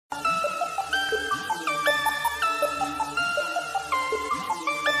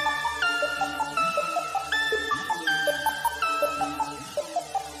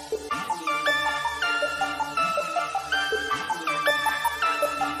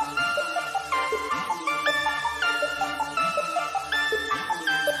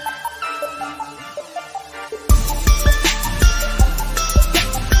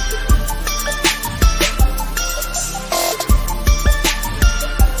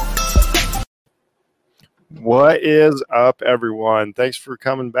What is up, everyone? Thanks for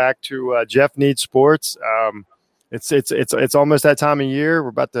coming back to Jeff Needs Sports. It's almost that time of year. We're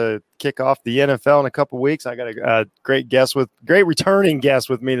about to kick off the NFL in a couple of weeks. I got a great returning guest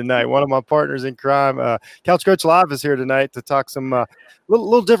with me tonight. One of my partners in crime, Couch Coach Live, is here tonight to talk some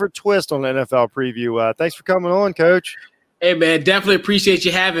little different twist on the NFL preview. Thanks for coming on, Coach. Hey, man, definitely appreciate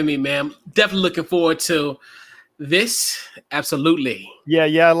you having me, man. Definitely looking forward to this. Absolutely.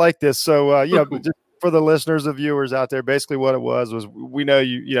 Yeah, I like this. So, just for the listeners and viewers out there, basically what it was we know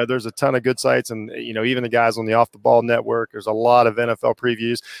there's a ton of good sites, and even the guys on the Off the Ball Network, there's a lot of NFL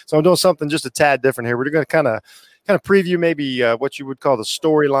previews. So I'm doing something just a tad different here. We're going to kind of preview maybe what you would call the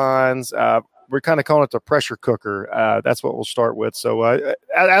storylines. We're kind of calling it the pressure cooker. That's what we'll start with. So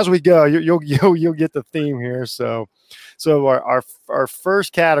as we go, you'll get the theme here. So our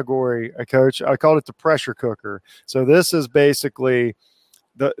first category, Coach, I called it the pressure cooker. So this is basically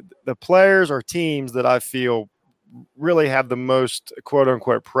the players or teams that I feel really have the most quote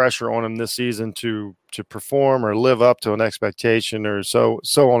unquote pressure on them this season to perform or live up to an expectation or so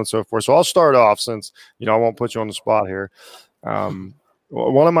on and so forth. So I'll start off, since I won't put you on the spot here.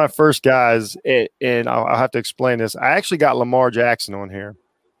 One of my first guys, and I'll have to explain this, I actually got Lamar Jackson on here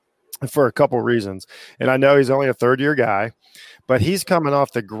for a couple reasons. And I know he's only a third-year guy, but he's coming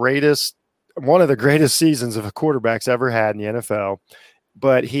off one of the greatest seasons of a quarterback's ever had in the NFL.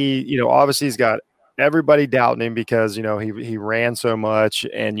 But he, obviously he's got everybody doubting him because, he ran so much,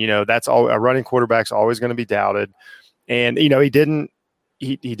 and, that's all. A running quarterback's always going to be doubted. And, he didn't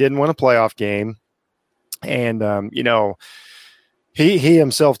win a playoff game. And, he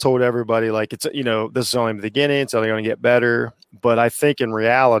himself told everybody, like, it's, this is only the beginning. It's only going to get better. But I think in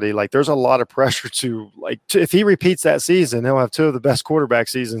reality, like, there's a lot of pressure if he repeats that season, he'll have two of the best quarterback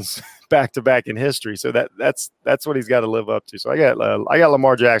seasons back to back in history. So that's what he's got to live up to. So I got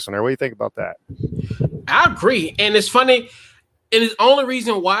Lamar Jackson there. What do you think about that? I agree. And it's funny. And it's the only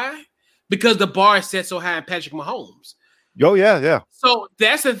reason why, because the bar is set so high in Patrick Mahomes. Oh, yeah. So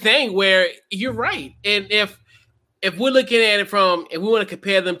that's the thing where you're right. And if we're looking at it if we want to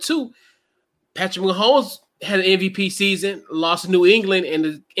compare them to, Patrick Mahomes had an MVP season, lost to New England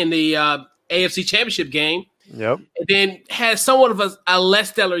in the AFC Championship game. Yep. And then had somewhat of a less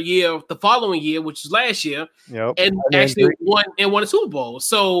stellar year the following year, which was last year. Yep. And actually won a Super Bowl.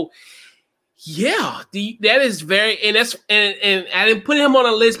 So yeah, that is very, and I didn't put him on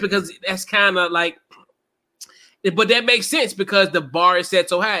a list because that's kind of like, but that makes sense because the bar is set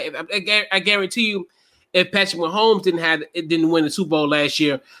so high. I guarantee you, if Patrick Mahomes didn't win the Super Bowl last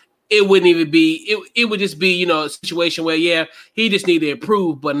year, it wouldn't even be. It would just be a situation where he just needed to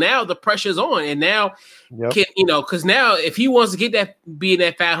improve. But now the pressure's on, and now because now if he wants to get be in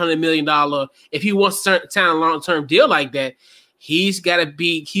that $500 million, if he wants to sign a long-term deal like that, he's got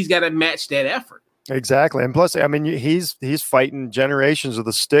to match that effort. Exactly. And plus, I mean, he's fighting generations of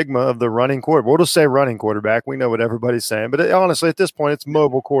the stigma of the running quarterback. We'll just say running quarterback. We know what everybody's saying. But honestly, at this point, it's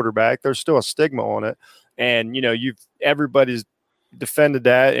mobile quarterback. There's still a stigma on it. And, everybody's defended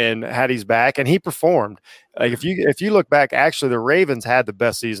that and had his back, and he performed. Like if you look back, actually, the Ravens had the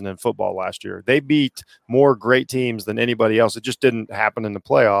best season in football last year. They beat more great teams than anybody else. It just didn't happen in the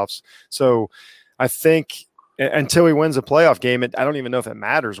playoffs. So I think until he wins a playoff game, I don't even know if it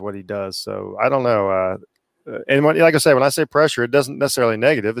matters what he does. So I don't know. And like I say, when I say pressure, it doesn't necessarily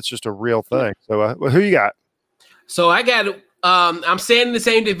negative. It's just a real thing. So who you got? So I got I'm staying in the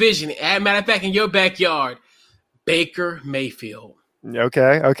same division. As a matter of fact, in your backyard, Baker Mayfield.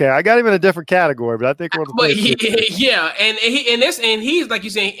 Okay. I got him in a different category, but I think we're. But and he's like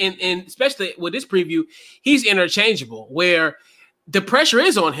you saying, and especially with this preview, he's interchangeable. Where the pressure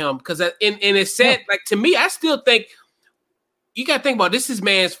is on him because it's said like to me, I still think you got to think about this is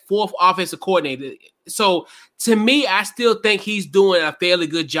man's fourth offensive coordinator. So to me, I still think he's doing a fairly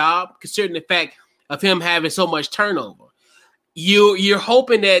good job considering the fact of him having so much turnover. You're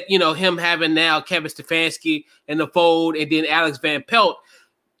hoping that him having now Kevin Stefanski in the fold and then Alex Van Pelt,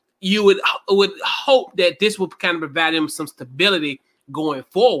 you would hope that this will kind of provide him some stability going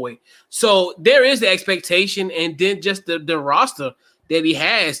forward. So there is the expectation, and then just the roster that he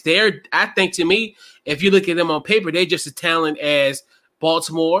has there. I think to me, if you look at them on paper, they're just as talented as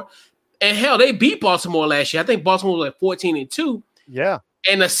Baltimore, and hell, they beat Baltimore last year. I think Baltimore was like 14-2. Yeah.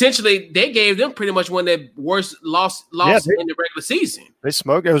 And essentially, they gave them pretty much one of their worst loss in the regular season. They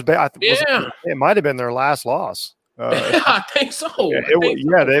smoked. It was bad. It might have been their last loss. I think so.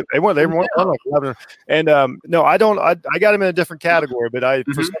 They won like 11. And no, I don't. I got him in a different category, but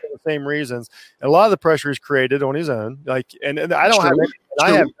for some of the same reasons. And a lot of the pressure is created on his own. Like, and I don't have.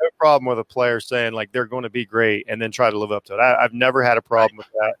 I have no problem with a player saying like they're going to be great and then try to live up to it. I've never had a problem with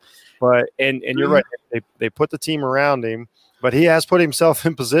that. But and you're right. They put the team around him, but he has put himself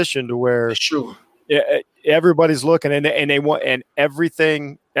in position to where everybody's looking and they want and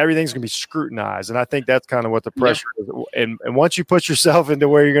everything's going to be scrutinized. And I think that's kind of what the pressure is. And once you put yourself into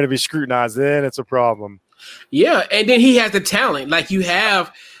where you're going to be scrutinized, then it's a problem. Yeah, and then he has the talent. Like you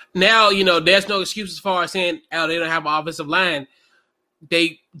have now, there's no excuse as far as saying, oh, they don't have an offensive line.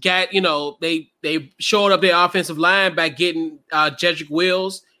 They got, they showed up their offensive line by getting Jedrick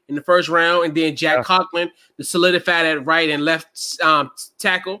Wills in the first round, and then Jack Conklin to solidify that right and left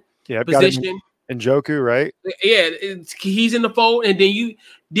tackle position. Njoku, right? Yeah, he's in the fold, and then you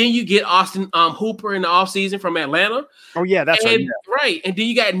get Austin Hooper in the offseason from Atlanta. Oh yeah, that's right. Right, and then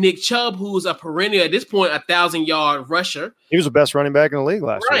you got Nick Chubb, who's a perennial at this point, 1,000-yard rusher. He was the best running back in the league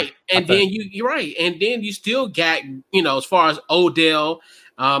last year. Right, and then you're right, and then you still got as far as Odell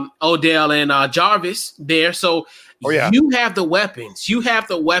and Jarvis there. So you have the weapons. You have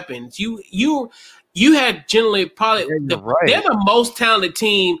the weapons. You had generally probably they're the most talented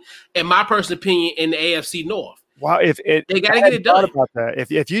team, in my personal opinion, in the AFC North. Wow, they got to get it done. About that.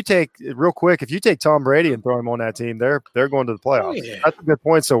 If you take Tom Brady and throw him on that team, they're going to the playoffs. Oh, yeah. That's a good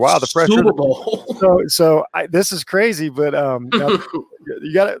point. So wow, the pressure. Super Bowl. So this is crazy, but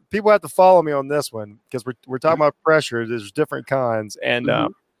you got people have to follow me on this one because we're talking about pressure. There's different kinds, and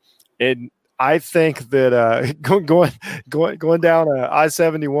I think that going down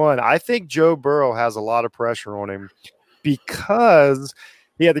I-71, I think Joe Burrow has a lot of pressure on him because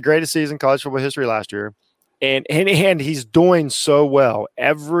he had the greatest season in college football history last year, and he's doing so well.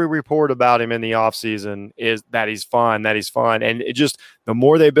 Every report about him in the offseason is that he's fine, and it just the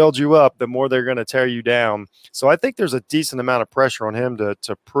more they build you up, the more they're going to tear you down. So I think there's a decent amount of pressure on him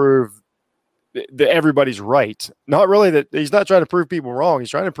to prove that everybody's right. Not really that he's not trying to prove people wrong. He's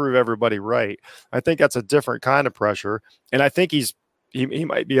trying to prove everybody right. I think that's a different kind of pressure. And I think he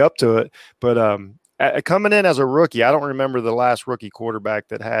might be up to it, but coming in as a rookie, I don't remember the last rookie quarterback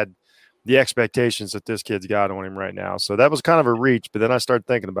that had the expectations that this kid's got on him right now. So that was kind of a reach, but then I started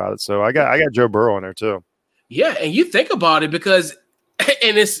thinking about it. So I got Joe Burrow in there too. Yeah. And you think about it because,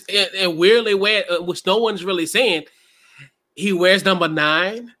 and it's in weirdly way, which no one's really saying, he wears number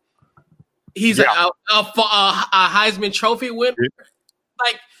 9. He's a Heisman Trophy winner.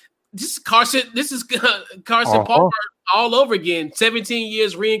 Like this is Carson Palmer all over again. 17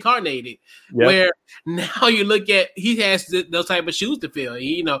 years reincarnated. Yep. Where now you look at he has those type of shoes to fill.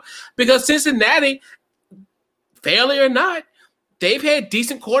 Because Cincinnati, fairly or not, they've had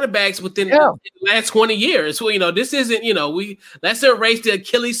decent quarterbacks within the last 20 years. So this isn't let's erase the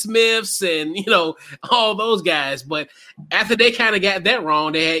Achilles Smiths and all those guys. But after they kind of got that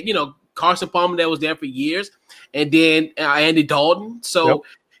wrong, they had Carson Palmer that was there for years, and then Andy Dalton. So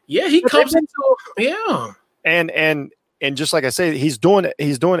he comes into and just like I say, he's doing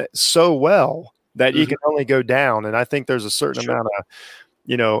it so well that he can only go down. And I think there's a certain amount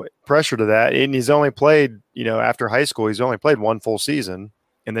of pressure to that. And he's only played after high school, he's only played one full season,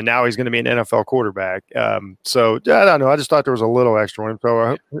 and then now he's going to be an NFL quarterback. So I don't know. I just thought there was a little extra on him.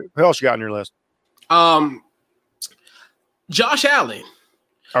 So who else you got on your list? Josh Allen.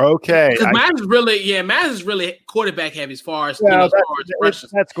 Okay, Maz is really quarterback heavy as far as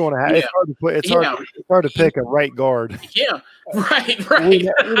that's going to happen. Yeah. It's hard to pick a right guard. Yeah, right.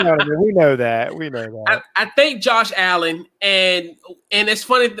 We know that. I think Josh Allen, and it's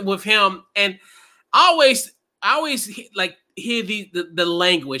funny with him, and I always like hear the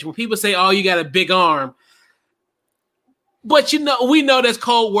language when people say, "Oh, you got a big arm," but we know that's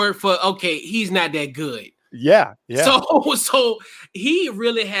code word for he's not that good. Yeah. So he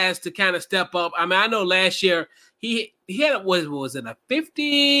really has to kind of step up. I mean, I know last year he had what was it, a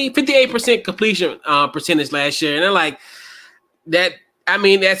 58% completion percentage last year, and they're like that. I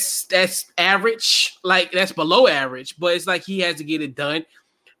mean, that's average, like that's below average, but it's like he has to get it done.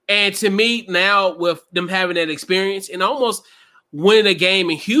 And to me, now with them having that experience and almost winning a game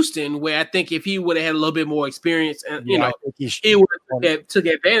in Houston, where I think if he would have had a little bit more experience, and he would have took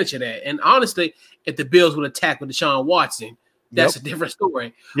advantage of that. And honestly, if the Bills would have tackled Deshaun Watson, that's a different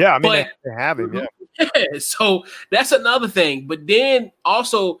story. Yeah, I mean, they have him. Yeah, so that's another thing. But then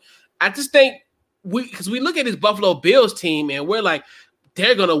also, I just think because we look at this Buffalo Bills team and we're like,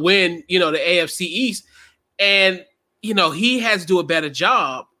 they're gonna win, the AFC East, and he has to do a better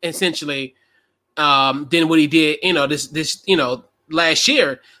job essentially than what he did, this last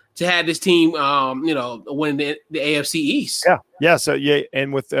year. to have this team, win the AFC East. Yeah. So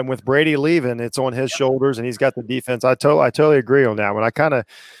and with Brady leaving, it's on his shoulders, and he's got the defense. I totally agree on that one. I kind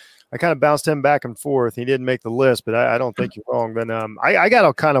of bounced him back and forth. He didn't make the list, but I don't think you're wrong. Then I got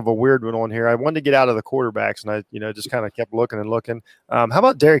a kind of a weird one on here. I wanted to get out of the quarterbacks, and I just kind of kept looking and looking. How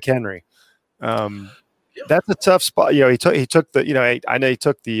about Derrick Henry? That's a tough spot. He took the, I know he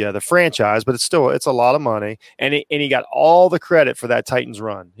took the franchise, but it's a lot of money, and he got all the credit for that Titans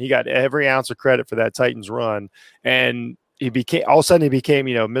run. He got every ounce of credit for that Titans run, and he became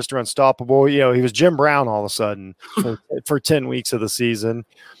Mr. Unstoppable. He was Jim Brown all of a sudden for 10 weeks of the season.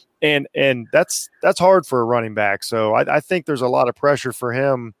 And that's hard for a running back. So I think there's a lot of pressure for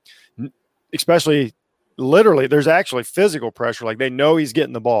him, especially literally there's actually physical pressure. Like they know he's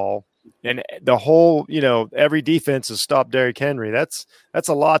getting the ball, and the whole, every defense has stopped Derrick Henry. That's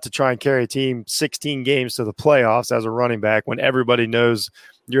a lot to try and carry a team 16 games to the playoffs as a running back when everybody knows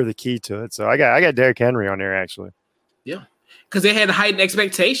you're the key to it. So I got Derrick Henry on there actually. Yeah. Because they had heightened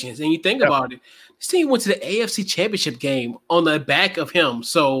expectations. And you think about it, this team went to the AFC Championship game on the back of him.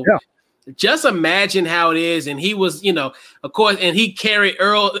 So just imagine how it is. And he was, of course, and he carried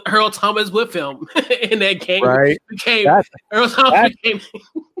Earl Thomas with him in that game. Right. Earl Thomas became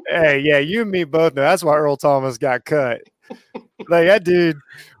Hey, yeah, you and me both know that's why Earl Thomas got cut. Like that dude,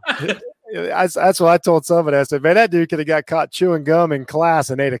 that's what I told somebody. I said, man, that dude could have got caught chewing gum in class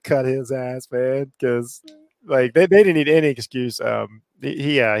and they'd have cut his ass, man. Because like they didn't need any excuse. He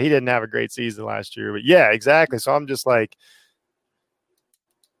didn't have a great season last year, but yeah, exactly. So I'm just like,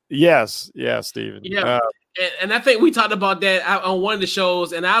 yes, Steven. Yeah. And I think we talked about that on one of the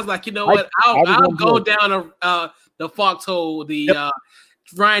shows, and I was like, you know what? I'll go down the foxhole,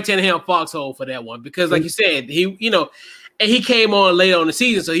 Ryan Tannehill foxhole for that one, because like you said, he, and he came on late on the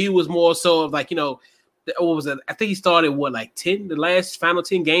season, so he was more so of like, what was it? I think he started the last final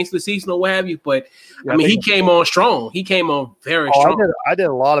 10 games of the season or what have you. But he came on strong. He came on very strong. I did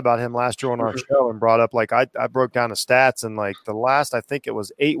a lot about him last year on our show and brought up I broke down the stats, and like the last, I think it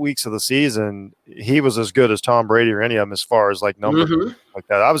was 8 weeks of the season, he was as good as Tom Brady or any of them as far as like numbers like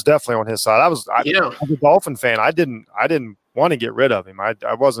that. I was definitely on his side. I was a Dolphin fan. I didn't want to get rid of him. I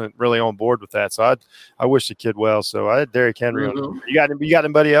wasn't really on board with that. So I wish the kid well. So I had Derrick Henry on. You got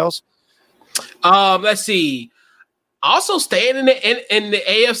anybody else? Let's see. Also staying in the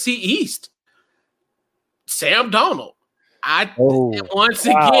AFC East, Sam Darnold.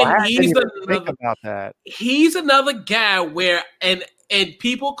 He's another guy where and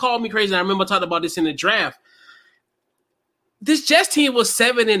people call me crazy. I remember talking about this in the draft. This Jets team was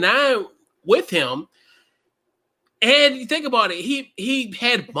 7-9 with him. And you think about it, he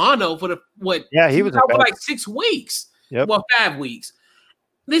had mono for he was for like 6 weeks. Yep. Well, 5 weeks.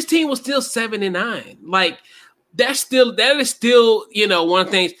 This team was still 7-9. Like that is still, one of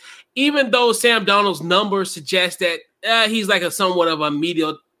the things, even though Sam Darnold's numbers suggest that he's like a somewhat of a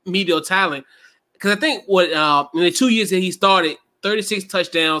medial talent. Because I think in the 2 years that he started, 36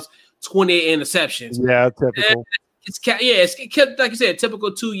 touchdowns, 28 interceptions. Yeah, typical. It's like you said, a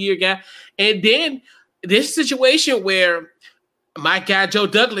typical 2-year guy. And then this situation where my guy Joe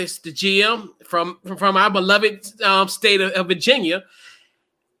Douglas, the GM from our beloved state of Virginia,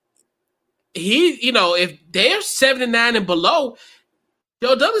 he, if they're 7-9 and below,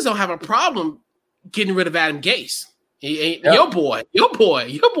 Joe Douglas don't have a problem getting rid of Adam Gase. Your boy,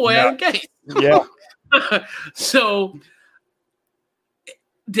 Adam Gase. Yeah. So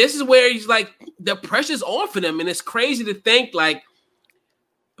this is where he's like, the pressure's on for them, and it's crazy to think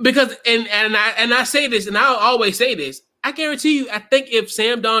because and I say this, and I'll always say this. I guarantee you, I think if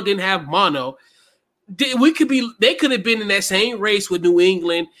Sam Darnold didn't have mono, they could have been in that same race with New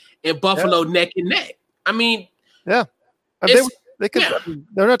England and Buffalo neck and neck. I mean, they could. Yeah.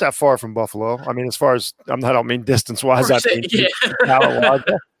 They're not that far from Buffalo. I mean, as far as I don't mean distance wise. I mean,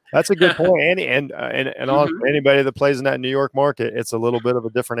 that's a good point. And anybody that plays in that New York market, it's a little bit of a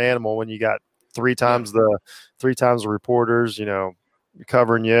different animal when you got three times the reporters,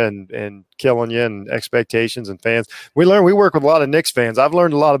 covering you and killing you and expectations and fans. We work with a lot of Knicks fans. I've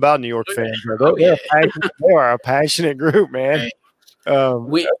learned a lot about New York fans. They are a passionate group, man.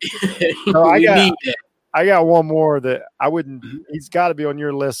 I got one more that I wouldn't. He's got to be on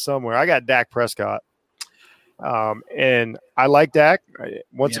your list somewhere. I got Dak Prescott, and I like Dak.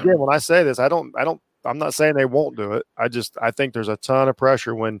 Once again, when I say this, I'm not saying they won't do it. I think there's a ton of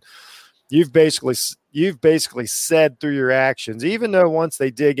pressure when you've basically said through your actions, even though once they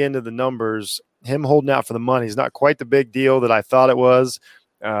dig into the numbers, him holding out for the money is not quite the big deal that I thought it was.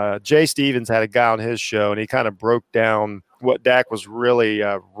 Jay Stevens had a guy on his show, and he kind of broke down what Dak was really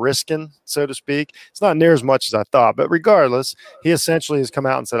risking, so to speak. It's not near as much as I thought. But regardless, he essentially has come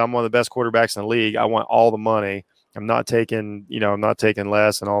out and said, I'm one of the best quarterbacks in the league. I want all the money. I'm not taking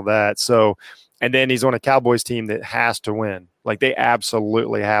less and all that. So, and then he's on a Cowboys team that has to win. Like, they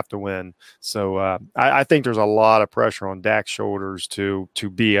absolutely have to win. So I think there's a lot of pressure on Dak's shoulders to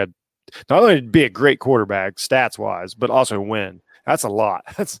be not only be a great quarterback stats wise, but also win. That's a lot.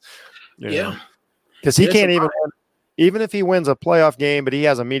 That's because he can't even if he wins a playoff game, but he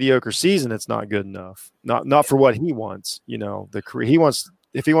has a mediocre season, it's not good enough. Not for what he wants. You know, if he wants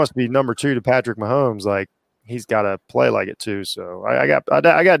to be number 2 to Patrick Mahomes, like, he's got to play like it too. So I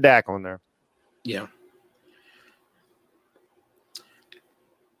got Dak on there. Yeah.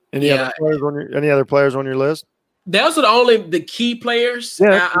 Any other players on your list? Those are the key players.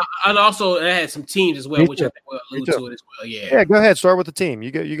 Yeah. I also had some teams as well, which I think we'll allude to it as well. Yeah. Yeah, go ahead. Start with the team.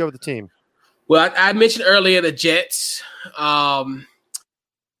 You go with the team. Well, I mentioned earlier the Jets. Like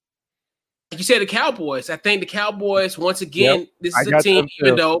you said, the Cowboys. I think the Cowboys, once again, this is a team,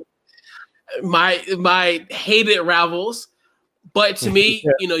 even though my hated rivals. But to me,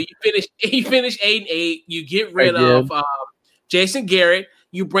 you finish 8-8. You get rid of Jason Garrett.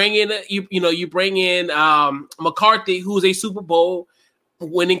 You bring in McCarthy, who's a Super Bowl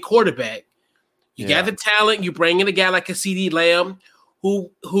winning quarterback. You got the talent. You bring in a guy like a CeeDee Lamb,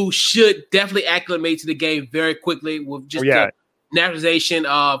 who should definitely acclimate to the game very quickly with just the naturalization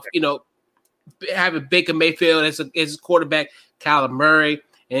of having Baker Mayfield as a quarterback, Kyler Murray,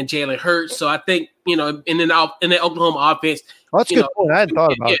 and Jalen Hurts. So I think in the Oklahoma offense. Well, that's a good point. I hadn't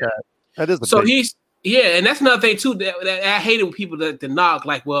thought about that. That is and that's another thing too that I hated when people that knock,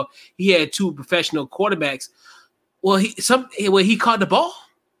 like, well, he had 2 professional quarterbacks. Well, he caught the ball.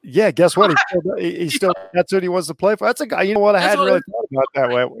 Yeah, guess what? He still that's what he wants to play for. That's a guy. You know what? I hadn't really thought about it that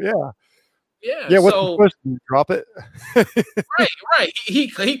way. Yeah. Yeah. What's the question? Drop it. right.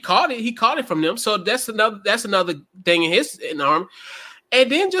 He caught it. He caught it from them. So that's another thing in his arm.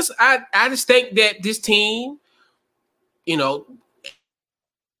 And then I just think that this team, it's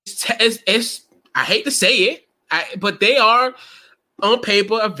I hate to say it, but they are on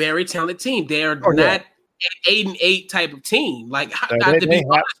paper a very talented team. They are not an 8-8 type of team. Like, not to be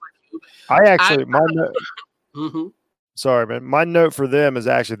honest with you, sorry, man. My note for them is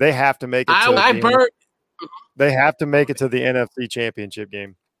actually they have to make it. They have to make it to the NFC Championship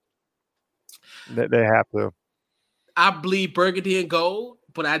game. They have to. I bleed burgundy and gold,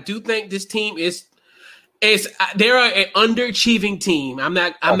 but I do think this team they're an underachieving team. I'm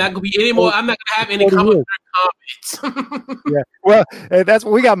not going to be anymore. I'm not going to have any comments. Yeah, well, that's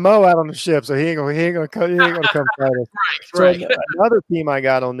we got Mo out on the ship, so he ain't gonna come fight us. Right. Another team I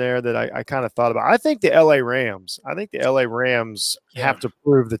got on there that I kind of thought about. I think the LA Rams. Have to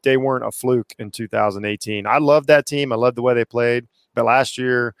prove that they weren't a fluke in 2018. I love that team. I love the way they played, but last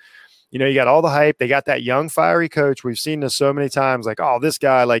year, you got all the hype. They got that young, fiery coach. We've seen this so many times. Like, oh, this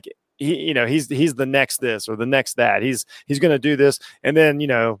guy, like. He's the next this or the next that. He's going to do this, and then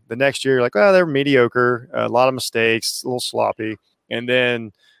the next year, like, they're mediocre, a lot of mistakes, a little sloppy, and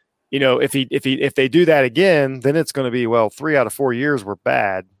then if they do that again, then it's going to be 3 out of 4 years were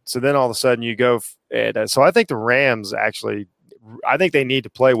bad. So then all of a sudden you go, so I think the Rams actually, I think they need to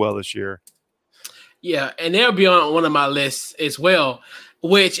play well this year. Yeah, and they'll be on one of my lists as well.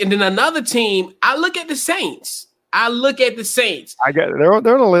 And then another team, I look at the Saints. They're on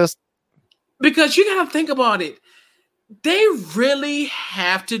the list. Because you got to think about it. They really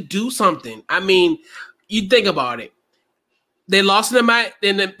have to do something. I mean, you think about it. They lost in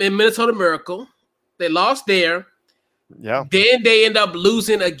Minnesota Miracle. They lost there. Yeah. Then they end up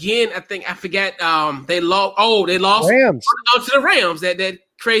losing again. I forgot. They lost Rams. To the Rams. That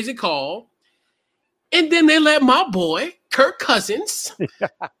crazy call. And then they let my boy Kirk Cousins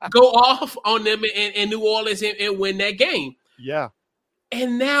go off on them in New Orleans and win that game. Yeah.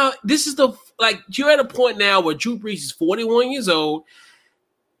 And now this is you're at a point now where Drew Brees is 41 years old.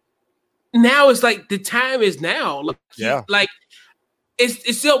 Now it's like the time is now.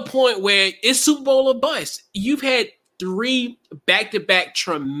 It's still a point where it's Super Bowl or bust. You've had 3 back-to-back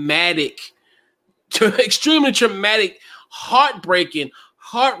extremely traumatic, heartbreaking,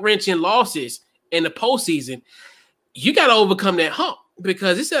 heart-wrenching losses in the postseason. You got to overcome that hump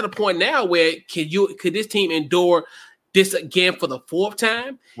because it's at a point now where could this team endure this again for the 4th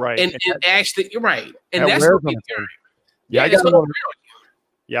time? Right. And actually, you're right. And that's what we I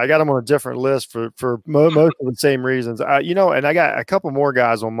got them on a different list for most of the same reasons. And I got a couple more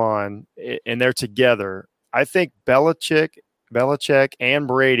guys on mine, and they're together. I think Belichick and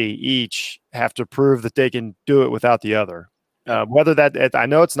Brady each have to prove that they can do it without the other. Whether that, I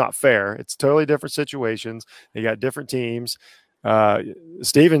know it's not fair. It's totally different situations. They got different teams.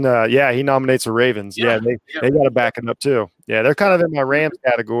 Steven, he nominates the Ravens. Yeah, they got to back it up too. Yeah, they're kind of in my Rams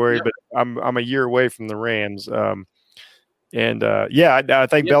category, but I'm a year away from the Rams. I think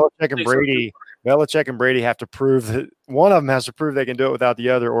Belichick and Brady have to prove that one of them has to prove they can do it without the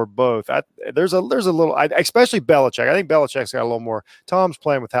other, or both. There's a little, especially Belichick. I think Belichick's got a little more. Tom's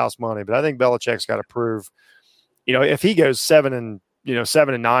playing with house money, but I think Belichick's got to prove. If he goes 7-9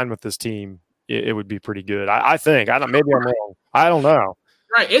 with this team, it would be pretty good. I think. Maybe I'm wrong. I don't know.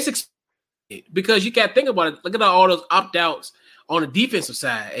 Right. It's because you got to think about it. Look at all those opt-outs on the defensive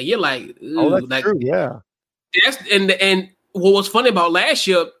side, and you're like, that's true. Yeah. And what was funny about last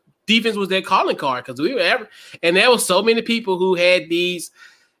year, defense was their calling card because and there was so many people who had these,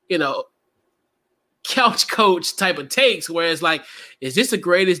 couch coach type of takes, where it's like, is this the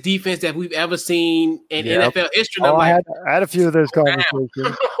greatest defense that we've ever seen in NFL history? I had a few of those conversations.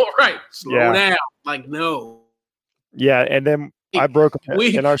 Right. Slow down. Like, no. Yeah, and then I broke.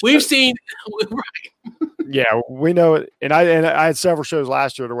 We've seen. Right. Yeah, we know it. And I had several shows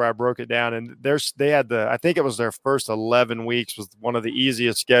last year to where I broke it down, and they had I think it was their first 11 weeks was one of the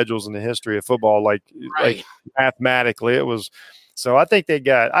easiest schedules in the history of football. Like mathematically, it was. So I think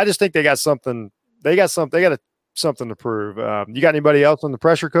I just think they got something. They got something to prove. You got anybody else on the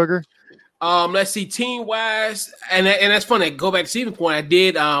pressure cooker? Let's see, team wise, and that's funny. Go back to Steven's point. I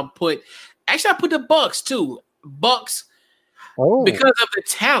did put the Bucks too. Bucks, because of the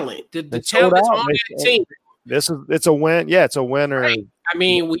talent, the talent that's on that team. It's a win. Yeah, it's a winner. Right. I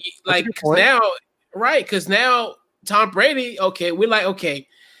mean, because now Tom Brady. Okay, we're like, okay,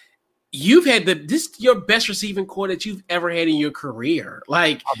 you've had your best receiving core that you've ever had in your career.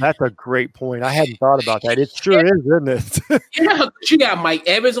 Like, that's a great point. I hadn't thought about that. It sure is, isn't it? Yeah, you got Mike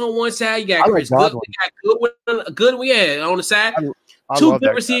Evans on one side. You got Chris Goodwin. Goodwin, yeah, on the side. Two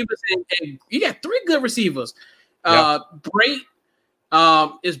good receivers, and you got three good receivers. Brait,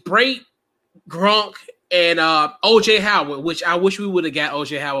 Gronk, and OJ Howard, which I wish we would have got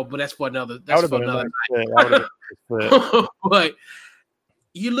OJ Howard, but that's for another. Night. But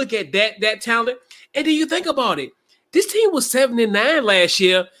you look at that talent, and then you think about it. This team was 7-9 last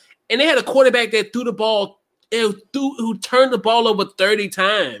year, and they had a quarterback that threw the ball, who turned the ball over 30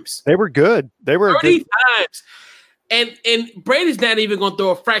 times. They were good. They were 30 times. And Brady's not even going to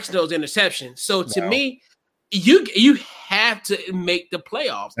throw a fraction of those interceptions. So to me, you have to make the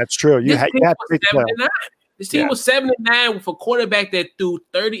playoffs. That's true. You have to make the playoffs. This team was 7-9 with a quarterback that threw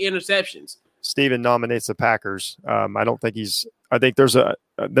 30 interceptions. Steven nominates the Packers. I don't think he's. I think there's they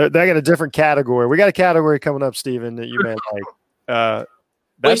got a different category. We got a category coming up, Steven, that you may like.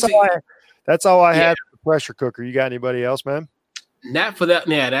 That's all I had for the pressure cooker. You got anybody else, man? Not for that.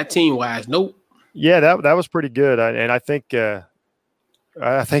 Yeah, that team wise, nope. Yeah, that was pretty good, and I think that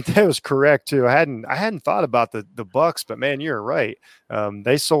was correct too. I hadn't thought about the Bucks, but man, you're right.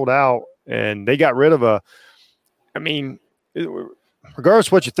 They sold out and they got rid of regardless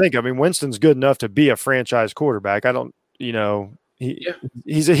of what you think, Winston's good enough to be a franchise quarterback.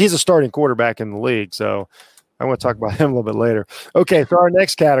 He's a starting quarterback in the league, so I want to talk about him a little bit later. Okay, so our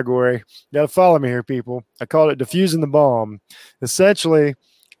next category, you got to follow me here, people. I called it diffusing the bomb. Essentially,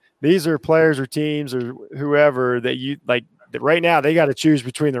 these are players or teams or whoever that you like. That right now, they got to choose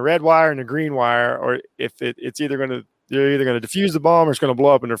between the red wire and the green wire, or if they're either going to defuse the bomb or it's going to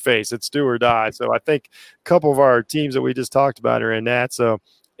blow up in their face. It's do or die. So I think a couple of our teams that we just talked about are in that. So,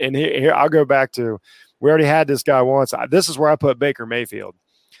 and here I'll go back to, we already had this guy once. This is where I put Baker Mayfield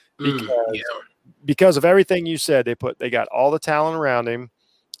because of everything you said. They got all the talent around him.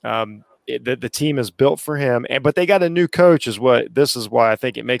 The team is built for him, but they got a new coach. This is why I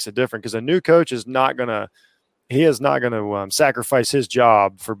think it makes it different, because a new coach is not going to sacrifice his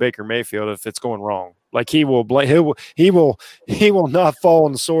job for Baker Mayfield if it's going wrong. Like he will not fall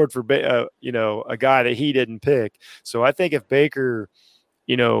on the sword for a guy that he didn't pick. So I think if Baker,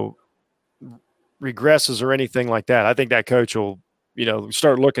 regresses or anything like that, I think that coach will,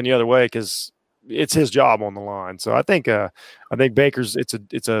 start looking the other way because it's his job on the line. So I think Baker's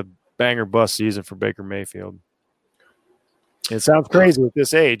it's a banger bust season for Baker Mayfield. It sounds crazy at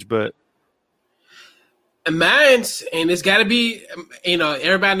this age, but mine's, and it's got to be,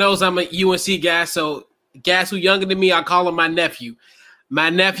 everybody knows I'm a UNC guy, so guys who younger than me, I call him my nephew. My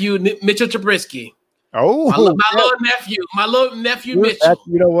nephew, Mitchell Trubisky. Oh, my little nephew Mitchell.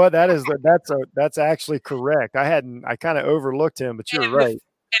 You know what? That's actually correct. I kind of overlooked him, but you're right.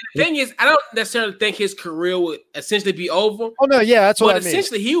 And the thing is, I don't necessarily think his career would essentially be over. Oh no, yeah, that's what I mean.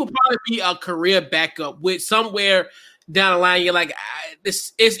 Essentially, he would probably be a career backup with somewhere down the line, you're like,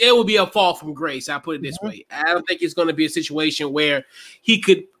 it will be a fall from grace. I'll put it this way. I don't think it's going to be a situation where he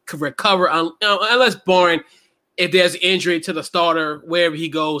could recover unless barring if there's injury to the starter wherever he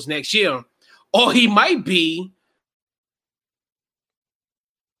goes next year. Or he might be,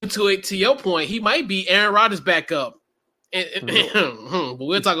 to your point, he might be Aaron Rodgers' backup. But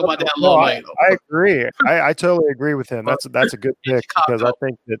we'll talk about that a little later. I agree. I totally agree with him. That's a good pick because I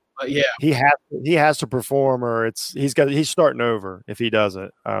think that he has to perform, or he's starting over if he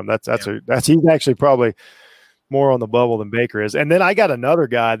doesn't. He's actually probably more on the bubble than Baker is. And then I got another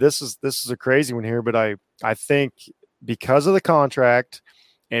guy. This is a crazy one here, but I think because of the contract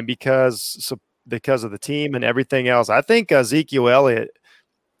and because of the team and everything else, I think Ezekiel Elliott.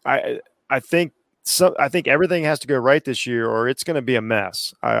 I think everything has to go right this year or it's going to be a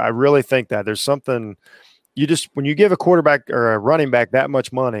mess. I really think that there's something when you give a quarterback or a running back that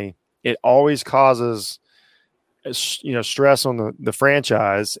much money, it always causes, stress on the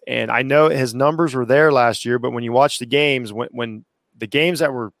franchise. And I know his numbers were there last year, but when you watch the games, when the games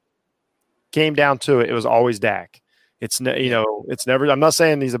that came down to it, it was always Dak. It's never, I'm not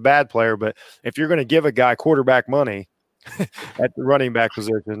saying he's a bad player, but if you're going to give a guy quarterback money at the running back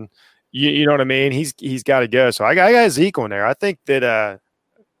position, you know what I mean? He's got to go. So I got Zeke on there. I think that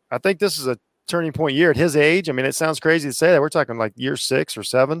I think this is a turning point year at his age. I mean, it sounds crazy to say that. We're talking like year 6 or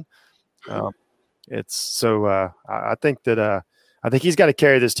 7. I think that I think he's got to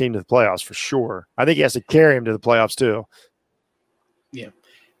carry this team to the playoffs for sure. I think he has to carry him to the playoffs too. Yeah,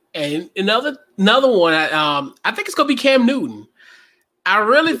 and another one. I think it's gonna be Cam Newton. I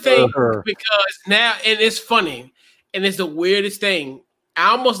really think because now, and it's funny, and it's the weirdest thing.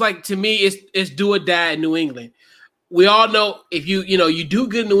 I almost like, to me, it's do or die in New England. We all know if you do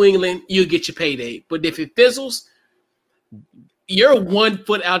good in New England, you'll get your payday. But if it fizzles, you're 1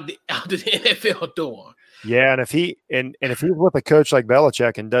 foot out the NFL door. Yeah, and if he's with a coach like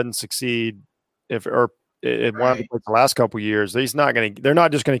Belichick and doesn't succeed, one of the last couple of years, they're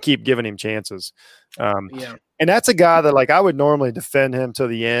not just gonna keep giving him chances. And that's a guy that, like, I would normally defend him to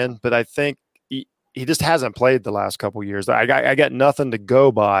the end, but I think he just hasn't played the last couple of years. I got nothing to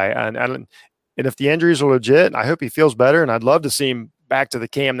go by, and if the injuries are legit, I hope he feels better, and I'd love to see him back to the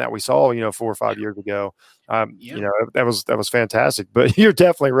Cam that we saw, 4 or 5 years ago. That was fantastic. But you're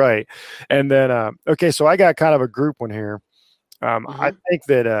definitely right. And then okay, so I got kind of a group one here. I think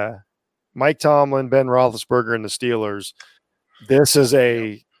that Mike Tomlin, Ben Roethlisberger, and the Steelers. This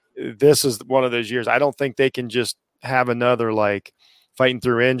is one of those years. I don't think they can just have another fighting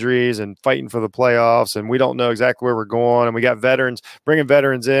through injuries and fighting for the playoffs, and we don't know exactly where we're going, and we got bringing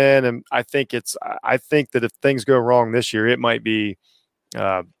veterans in, and I think that if things go wrong this year, it might be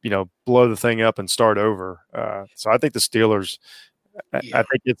blow the thing up and start over. So I think the Steelers.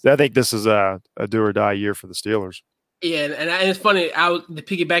 I think this is a do or die year for the Steelers. Yeah, and it's funny. To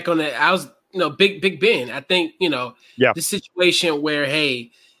piggyback on that, I was Big Ben. I think the situation where,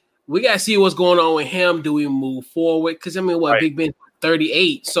 hey, we got to see what's going on with him. Do we move forward? Because Big Ben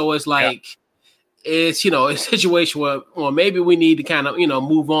 38, so it's like it's a situation where maybe we need to kind of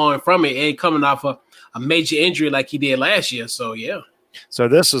move on from it and coming off a major injury like he did last year. So So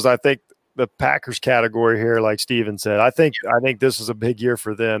this is, I think, the Packers category here, like Steven said. I think this is a big year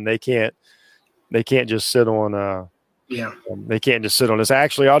for them. They can't just sit on they can't just sit on this.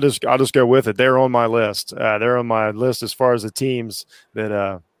 Actually, I'll just go with it. They're on my list. They're on my list as far as the teams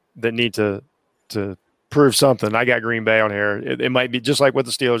that need to prove something. I got Green Bay on here. It might be just like with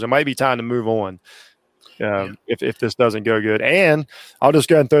the Steelers. It might be time to move on if this doesn't go good. And I'll just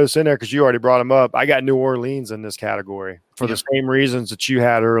go ahead and throw this in there because you already brought them up. I got New Orleans in this category for the same reasons that you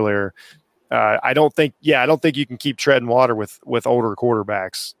had earlier. I don't think you can keep treading water with older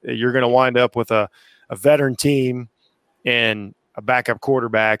quarterbacks. You're going to wind up with a veteran team and a backup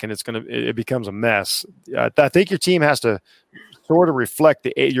quarterback, and it becomes a mess. I think your team has to sort of reflect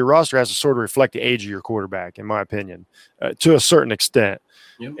your roster has to sort of reflect the age of your quarterback, in my opinion, to a certain extent.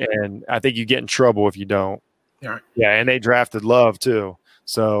 Yep. And I think you get in trouble if you don't. Yeah. Yeah, and they drafted Love too,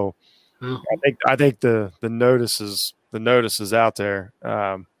 so I think the notice is out there.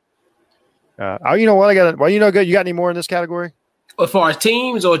 You know what? You got any more in this category? As far as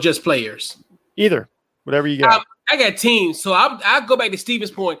teams or just players? Either, whatever you got. I got teams, so I'll go back to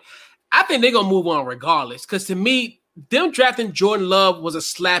Steven's point. I think they're gonna move on regardless, because to me, them drafting Jordan Love was a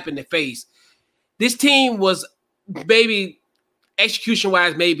slap in the face. This team was maybe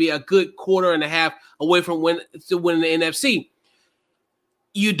execution-wise, maybe a good quarter and a half away from winning the NFC.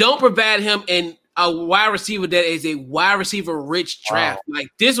 You don't provide him in a wide receiver that is a wide receiver rich draft. Wow. Like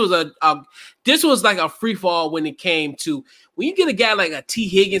this was like a free fall when it came to when you get a guy like a T.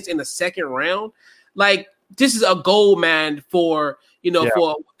 Higgins in the second round. Like this is a gold mine for,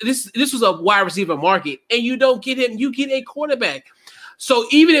 for this was a wide receiver market, and you don't get him, you get a quarterback. So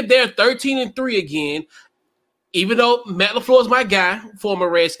even if they're 13-3 again, even though Matt LaFleur is my guy, former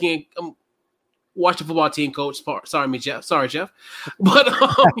Redskin, Washington football team coach. Sorry, Jeff. But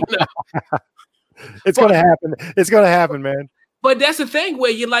it's gonna happen. It's gonna happen, man. But that's the thing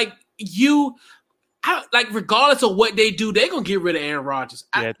where you're like regardless of what they do, they're gonna get rid of Aaron Rodgers.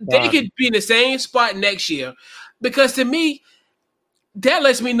 They could be in the same spot next year, because to me, that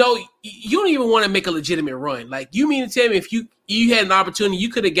lets me know you don't even want to make a legitimate run. Like, you mean to tell me if you had an opportunity, you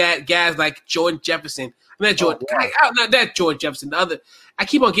could have got guys like Jordan Jefferson. Not Jordan Jefferson. The other, I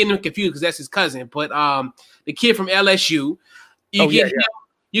keep on getting him confused because that's his cousin. But the kid from LSU,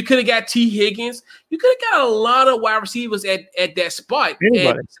 you could have got T. Higgins. You could have got a lot of wide receivers at that spot.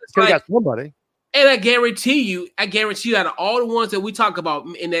 Anybody could have got somebody. And I guarantee you, out of all the ones that we talk about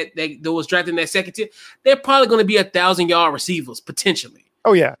in that was drafted in that second tier, they're probably going to be 1,000-yard receivers potentially.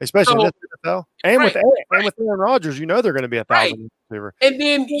 Oh yeah, especially in this NFL. And with Aaron Rodgers, they're going to be 1,000 receiver. And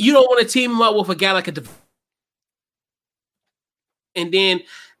then you don't want to team him up with a guy like and then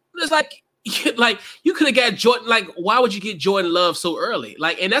it's like you could have got Jordan. Like, why would you get Jordan Love so early?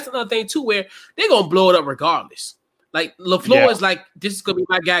 Like, and that's another thing too, where they're gonna blow it up regardless. Like, LaFleur is like, this is gonna be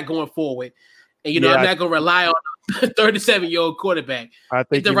my guy going forward, and I'm not gonna rely on a 37-year-old quarterback. I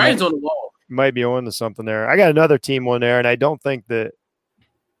think the writing's on the wall. Might be on to something there. I got another team on there, and I don't think that.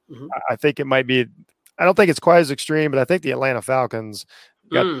 I think it might be. I don't think it's quite as extreme, but I think the Atlanta Falcons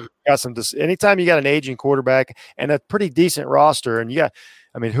got some. Anytime you got an aging quarterback and a pretty decent roster, and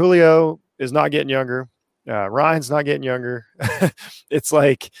Julio is not getting younger, Ryan's not getting younger. It's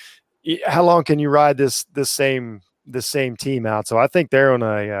like, how long can you ride this same team out? So I think they're on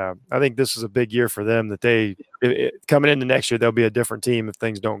I think this is a big year for them. That coming into next year, they'll be a different team if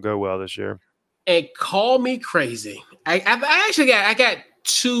things don't go well this year. And call me crazy. I got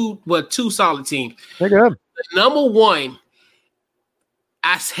two solid teams. They're good. Number one,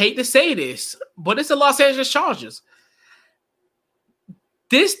 I hate to say this, but it's the Los Angeles Chargers.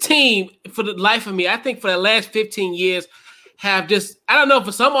 This team, for the life of me, I think for the last 15 years, have just, I don't know,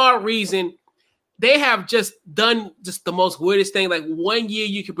 for some odd reason, they have just done just the most weirdest thing. Like, one year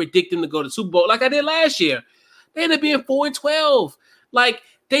you can predict them to go to the Super Bowl, like I did last year. They ended up being 4-12. Like,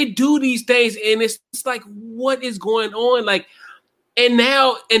 they do these things, and it's like, what is going on? Like, and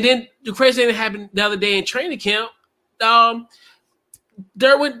then the crazy thing that happened the other day in training camp, Derwin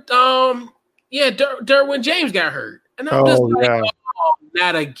James got hurt. And I'm just like, oh,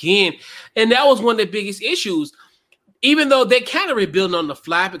 not again. And that was one of the biggest issues. Even though they kind of rebuilding on the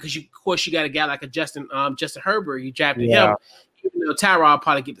fly, because of course you got a guy like a Justin Herbert, you drafted him, even though Tyrod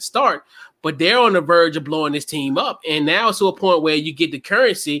probably get the start, but they're on the verge of blowing this team up. And now it's to a point where you get the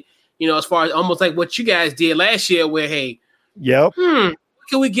currency, as far as almost like what you guys did last year, where, hey, what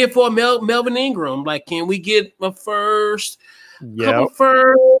can we get for Melvin Ingram? Like, can we get a first? Couple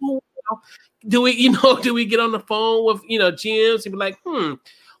first? Do we get on the phone with GMs and be like,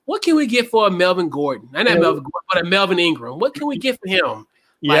 what can we get for a Melvin Gordon? Not Melvin Gordon, but a Melvin Ingram. What can we get for him?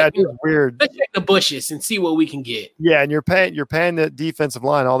 Yeah, it's weird. Let's check the bushes and see what we can get. Yeah, and you're paying the defensive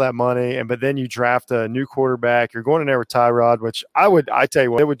line all that money, but then you draft a new quarterback. You're going in there with Tyrod, which I tell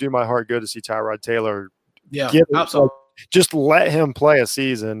you what, it would do my heart good to see Tyrod Taylor. Yeah, absolutely. Just let him play a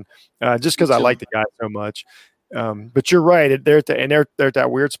season, just because I like the guy so much. But you're right. They're at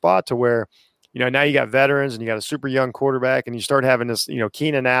that weird spot to where, now you got veterans and you got a super young quarterback, and you start having this,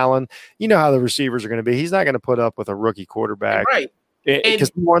 Keenan Allen. You know how the receivers are going to be. He's not going to put up with a rookie quarterback, right?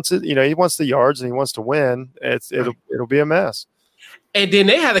 Because he wants it. He wants the yards and he wants to win. It'll be a mess. And then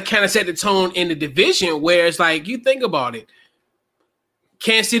they have to kind of set the tone in the division, where it's like, you think about it.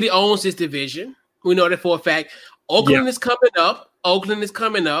 Kansas City owns this division. We know that for a fact. Oakland is coming up.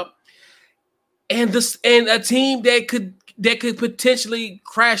 And a team that could potentially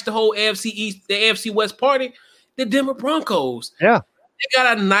crash the whole AFC East, the AFC West party, the Denver Broncos. Yeah, they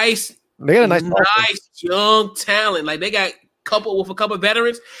got a nice young talent. Like, they got a couple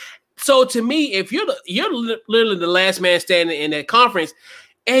veterans. So to me, if you're literally the last man standing in that conference,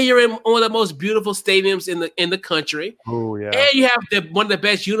 and you're in one of the most beautiful stadiums in the country, and you have one of the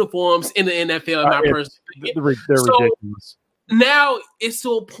best uniforms in the NFL, in my personal opinion. They're ridiculous. Now it's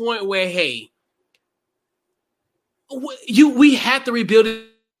to a point where, hey, we have to rebuild it.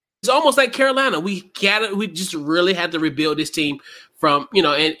 It's almost like Carolina. We just really have to rebuild this team from,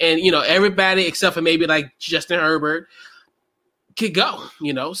 and everybody except for maybe like Justin Herbert could go,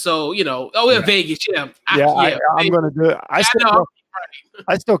 So, Vegas, I'm going to do it.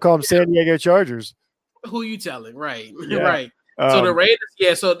 I still call them San Diego Chargers. Who you telling? Right. Right. So the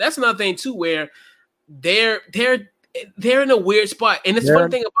Raiders, so that's another thing too, where they're in a weird spot. And it's one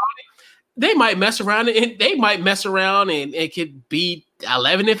thing about it, they might mess around and could be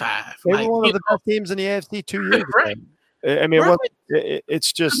 11-5. They were one of the best teams in the AFC 2 years ago. Right. I mean,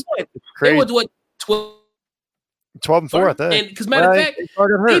 it's just crazy. It was what 12-4, I think. And because matter of fact,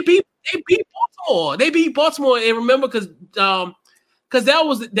 they beat Baltimore. They beat Baltimore, and remember because that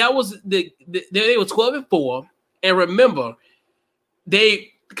was they were 12-4, and remember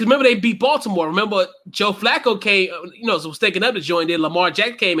they beat Baltimore. Remember Joe Flacco came, was taking up to join. Then Lamar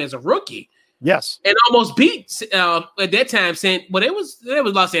Jackson came as a rookie. Yes, and almost beat at that time. But it was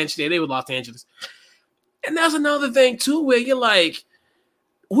Los Angeles. They were Los Angeles, and that's another thing too, where you're like,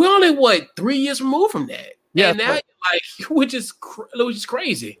 we're only 3 years removed from that. Yeah, and now which is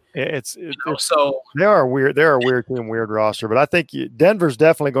crazy. So they are weird. They're a weird team, weird roster. But I think Denver's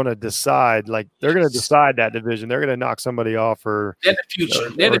definitely going to decide. Like they're going to decide that division. They're going to knock somebody off. They're the future.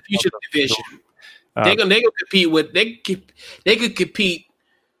 They're the future of the division. They're gonna compete with. They could compete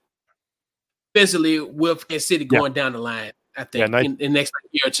physically with Kansas City going down the line. I think in the next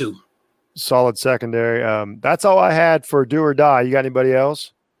year or two. Solid secondary. That's all I had for do or die. You got anybody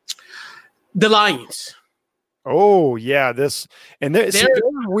else? The Lions. Oh yeah, they're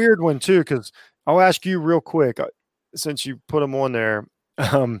a weird one too. Because I'll ask you real quick, since you put them on there,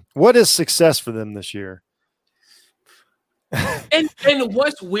 what is success for them this year? and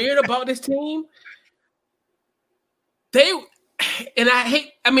what's weird about this team? It's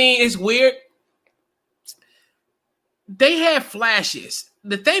weird. They had flashes.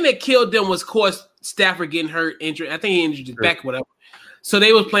 The thing that killed them was, of course, Stafford getting hurt, injured. I think he injured his back, whatever. So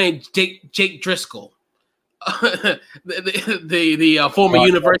they was playing Jake Driscoll. the former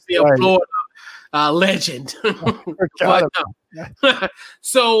University of Florida legend.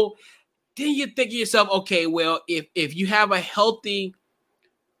 So then you think to yourself, okay, well, if you have a healthy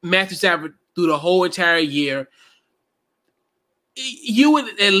Matthew Stafford through the whole entire year, you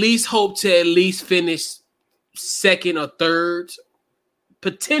would at least hope to at least finish second or third,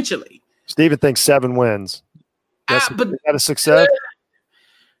 potentially. Steven thinks 7 wins. Is that a success?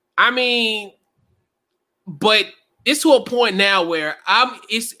 But it's to a point now where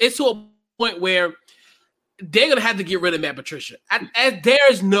it's to a point where they're gonna have to get rid of Matt Patricia.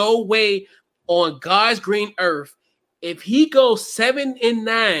 There's no way on God's green earth if he goes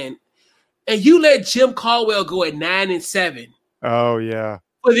 7-9 and you let Jim Caldwell go at 9-7. Oh yeah.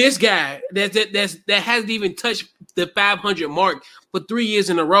 For this guy that hasn't even touched the 500 mark for 3 years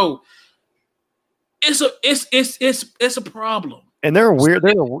in a row, it's a problem. And they're weird.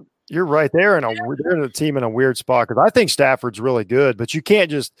 You're right. They're in a team in a weird spot because I think Stafford's really good, but you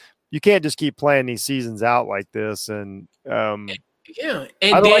can't just keep playing these seasons out like this. And and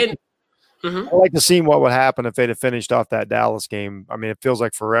I like to see what would happen if they'd have finished off that Dallas game. I mean, it feels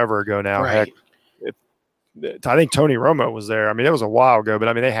like forever ago now. Right. Heck, I think Tony Romo was there. I mean, it was a while ago, but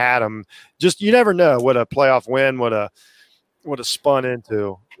I mean, they had him. Just you never know what a playoff win would have spun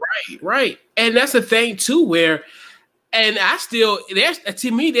into. Right. And that's the thing too, where. And they're still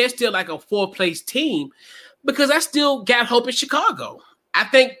like a 4th place team because I still got hope in Chicago. I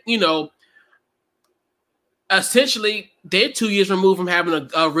think, essentially they're 2 years removed from having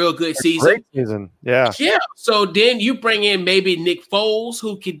a real good season. Great season. Yeah. Yeah. So then you bring in maybe Nick Foles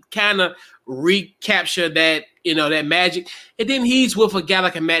who could kind of recapture that, that magic. And then he's with a guy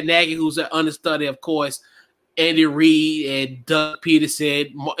like a Matt Nagy who's an understudy, of course, Andy Reid and Doug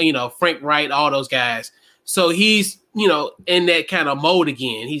Peterson, Frank Wright, all those guys. So he's, in that kind of mode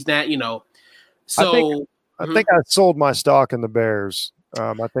again. He's not, so. I think I sold my stock in the Bears.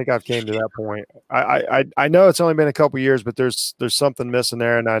 I think I've came to that point. I know it's only been a couple years, but there's something missing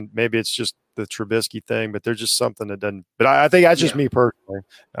there, and maybe it's just the Trubisky thing, but there's just something that doesn't. But I think that's just me personally.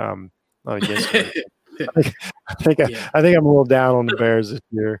 Not against me. I think I'm a little down on the Bears this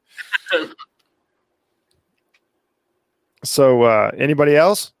year. So anybody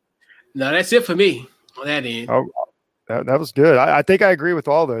else? No, that's it for me on that end. Oh, that was good. I think I agree with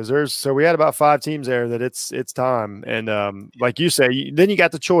all those. So we had about 5 teams there that it's time. And like you say, then you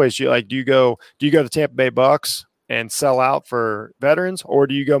got the choice. Do you go to Tampa Bay Bucks and sell out for veterans, or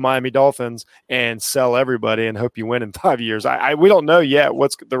do you go Miami Dolphins and sell everybody and hope you win in 5 years? We don't know yet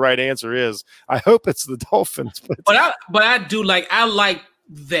what's the right answer is. I hope it's the Dolphins. But I like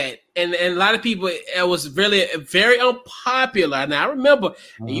that. And a lot of people, it was really very unpopular. Now I remember,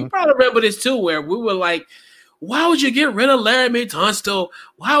 and you probably remember this too, where we were like, why would you get rid of Larry Tunstall?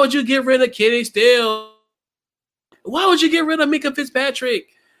 Why would you get rid of Kenny Steele? Why would you get rid of Minka Fitzpatrick?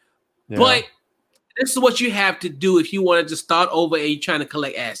 Yeah. But this is what you have to do if you wanted to start over and you're trying to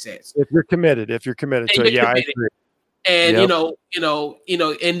collect assets. If you're committed to it. Yeah, I agree. And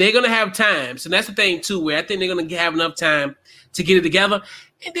and they're gonna have times, and that's the thing too, where I think they're gonna have enough time to get it together.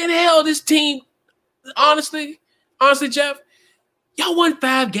 And then hell, this team, honestly, Jeff, y'all won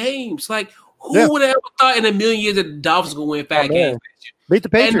 5 games. Like, who would have ever thought in a million years that the Dolphins would win 5 games? Beat the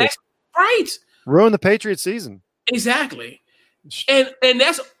Patriots. Right. Ruin the Patriots season. Exactly. And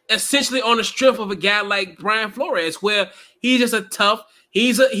that's essentially on the strength of a guy like Brian Flores, where he's just a tough,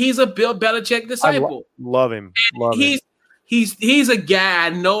 he's a Bill Belichick disciple. Love him. He's a guy. I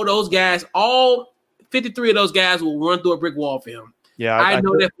know those guys, all 53 of those guys will run through a brick wall for him. Yeah, I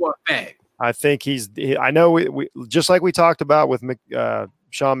know that for a fact. I think I know we just like we talked about with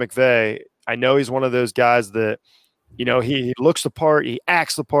Sean McVay. I know he's one of those guys that, he looks the part, he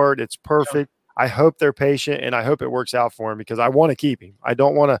acts the part. It's perfect. I hope they're patient, and I hope it works out for him because I want to keep him. I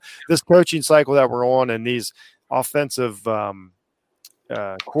don't want to – this coaching cycle that we're on and these offensive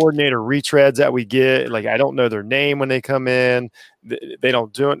coordinator retreads that we get, like I don't know their name when they come in. They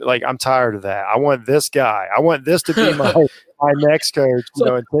don't do it. Like I'm tired of that. I want this guy. I want this to be my next coach.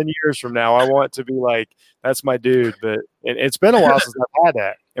 In 10 years from now, I want to be like, that's my dude. But it's been a while since I've had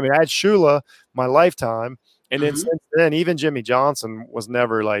that. I mean, I had Shula my lifetime. And then since then, even Jimmy Johnson was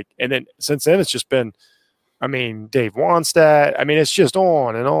never like, and then since then, it's just been, I mean, Dave Wannstedt. I mean, it's just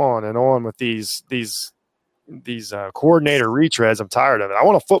on and on and on with these coordinator retreads. I'm tired of it. I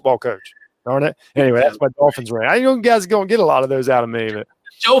want a football coach. Darn it. Anyway, that's my Dolphins rant. I know you guys are going to get a lot of those out of me. But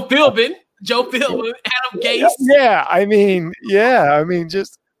Joe Philbin, Adam Gase. Yeah. I mean,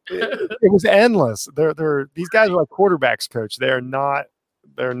 just it was endless. These guys are like quarterbacks coach. They're not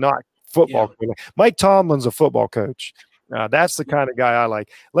football coach. Mike Tomlin's a football coach. That's the kind of guy I like.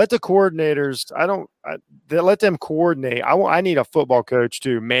 Let the coordinators. Let them coordinate. I need a football coach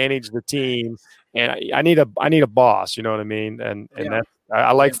to manage the team, and I need a boss. You know what I mean? And that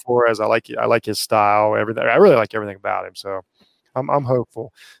I like Flores. I like his style. Everything. I really like everything about him. So I'm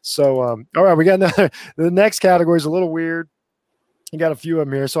hopeful. So all right, we got another. The next category is a little weird. You got a few of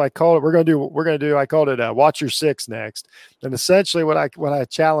them here, so I called it. I called it watch your six next. And essentially, what I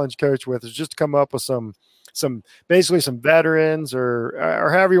challenge coach with is just to come up with some veterans or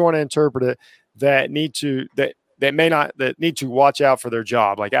however you want to interpret it that need to watch out for their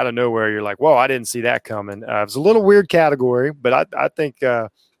job. Like out of nowhere, you're like, whoa, I didn't see that coming. It's a little weird category, but I think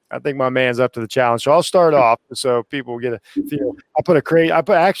my man's up to the challenge. So I'll start off so people get a feel.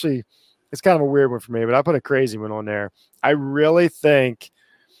 Actually, it's kind of a weird one for me, but I put a crazy one on there. I really think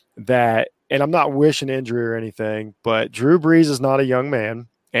that, and I'm not wishing injury or anything, but Drew Brees is not a young man,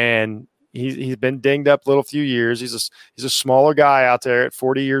 and he's been dinged up a little few years. He's a smaller guy out there at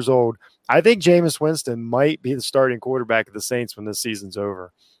 40 years old. I think Jameis Winston might be the starting quarterback of the Saints when this season's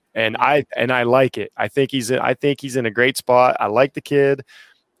over, and I like it. I think he's in a great spot. I like the kid.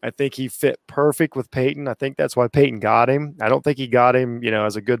 I think he fit perfect with Peyton. I think that's why Peyton got him. I don't think he got him,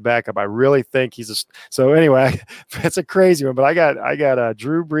 as a good backup. I really think so anyway, it's a crazy one, but I got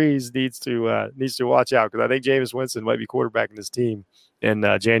Drew Brees needs to watch out because I think Jameis Winston might be quarterbacking this team in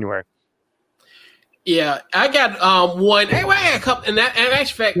January. Yeah, I got one. Hey, wait, a couple. And matter of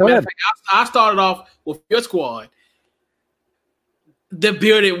fact, I started off with your squad. The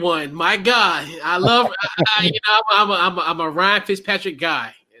bearded one, my God, I love. I'm a Ryan Fitzpatrick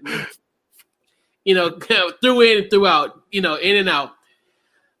guy. Through in and throughout, in and out.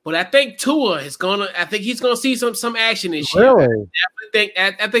 But I think Tua is gonna. I think he's gonna see some action this year. Really?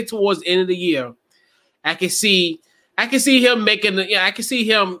 I think towards the end of the year, I can see him making. I can see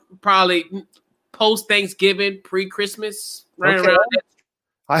him probably post Thanksgiving, pre-Christmas, right around that.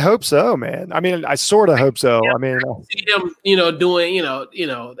 I hope so, man. I mean, I sort of hope so. Yeah, I mean, I see him, doing,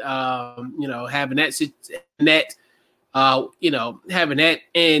 having having that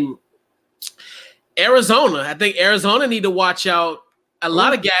in Arizona. I think Arizona need to watch out. A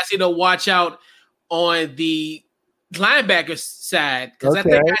lot of guys need to watch out on the linebacker side because I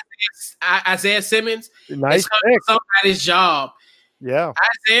think Isaiah Simmons is somebody's job. Yeah,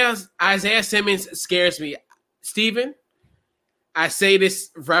 Isaiah Simmons scares me, Steven. I say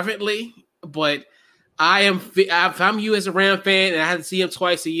this reverently, but if I'm you as a Ram fan and I have to see him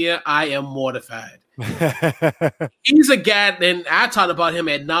twice a year, I am mortified. He's a guy, and I talked about him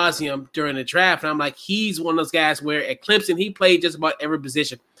ad nauseum during the draft, and I'm like, he's one of those guys where at Clemson he played just about every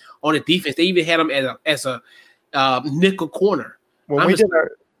position on the defense. They even had him as a nickel corner. Troy,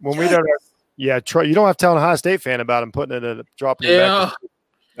 you don't have to tell an Ohio State fan about him putting it in, dropping it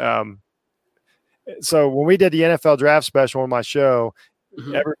back. So when we did the NFL draft special on my show,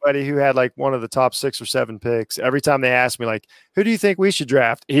 everybody who had like one of the top 6 or 7 picks, every time they asked me like, who do you think we should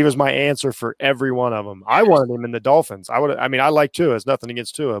draft? He was my answer for every one of them. I wanted him in the Dolphins. I like Tua. It's nothing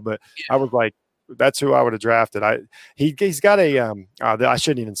against Tua, but I was like, that's who I would have drafted. He's got a I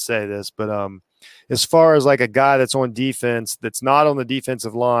shouldn't even say this, but as far as like a guy that's on defense, that's not on the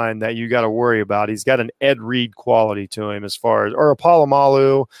defensive line that you got to worry about, he's got an Ed Reed quality to him as far as, or a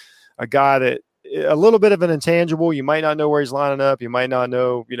Polamalu, a guy that a little bit of an intangible. You might not know where he's lining up. You might not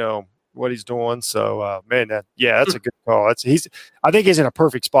know, what he's doing. So, man, that's a good call. I think he's in a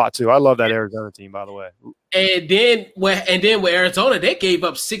perfect spot too. I love that Arizona team, by the way. And then with Arizona, they gave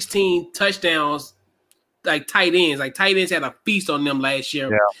up 16 touchdowns, like tight ends. Like tight ends had a feast on them last year.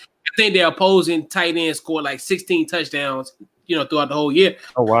 Yeah. I think their opposing tight end scored like 16 touchdowns, throughout the whole year.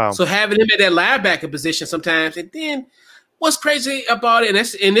 Oh, wow. So having him at that linebacker position sometimes. And then what's crazy about it, and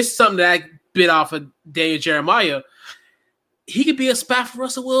this is something that I bit off of Daniel Jeremiah, he could be a spot for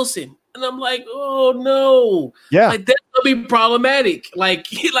Russell Wilson. And I'm like, oh no. Yeah. Like that's gonna be problematic. Like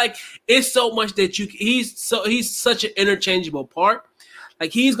it's so much that he's such an interchangeable part.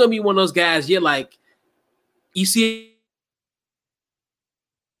 Like he's gonna be one of those guys, you're like, you see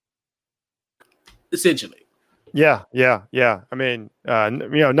essentially. Yeah. I mean,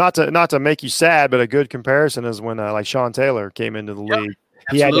 not to make you sad, but a good comparison is when like Sean Taylor came into the league.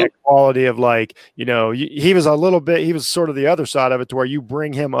 He had that quality of like, he was he was sort of the other side of it to where you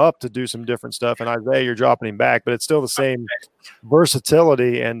bring him up to do some different stuff. And Isaiah, you're dropping him back, but it's still the same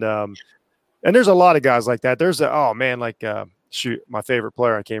versatility. And there's a lot of guys like that. There's my favorite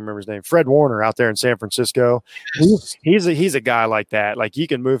player, I can't remember his name, Fred Warner out there in San Francisco. He's a guy like that. Like you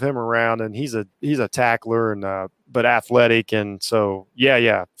can move him around, and he's a tackler and but athletic. And so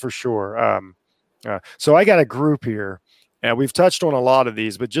yeah, for sure. So I got a group here, and we've touched on a lot of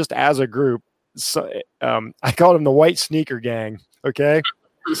these, but just as a group, I called him the White Sneaker Gang. Okay,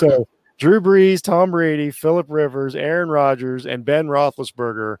 so Drew Brees, Tom Brady, Phillip Rivers, Aaron Rodgers, and Ben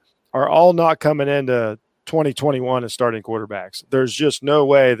Roethlisberger are all not coming into 2021 as starting quarterbacks. There's just no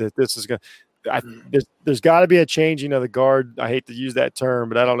way that this is going to – there's got to be a changing of the guard. I hate to use that term,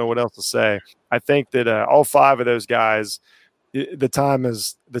 but I don't know what else to say. I think that all five of those guys, the time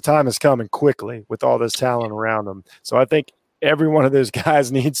is coming quickly with all this talent around them. So I think every one of those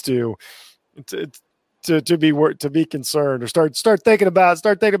guys needs to be concerned or start thinking about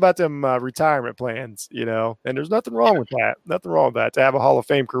them retirement plans, and there's nothing wrong with that, to have a Hall of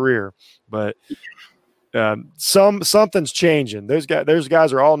Fame career. But something's changing. Those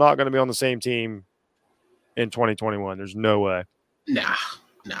guys are all not going to be on the same team in 2021. There's no way. Nah.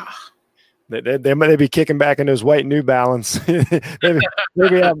 They might be kicking back in those white New Balance. they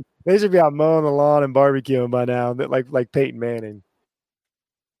should be out mowing the lawn and barbecuing by now, like Peyton Manning.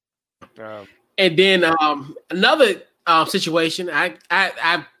 And then another situation,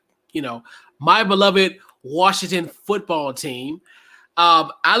 I my beloved Washington football team.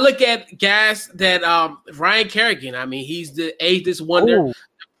 I look at guys that Ryan Kerrigan. I mean, he's the ageless wonder, the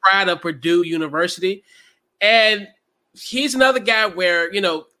pride of Purdue University, and he's another guy where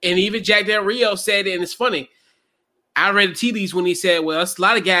and even Jack Del Rio said it, and it's funny. I read the tea leaves when he said, "Well, it's a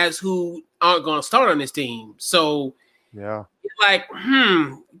lot of guys who aren't going to start on this team." So yeah, like,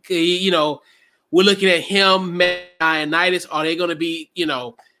 we're looking at him, Ioannidis. Are they going to be,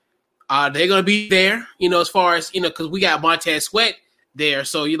 there? As far as because we got Montez Sweat there,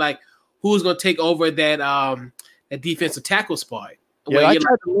 so you're like, who's going to take over that defensive tackle spot? Yeah,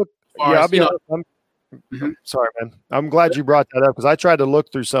 I'm sorry, man. I'm glad you brought that up because I tried to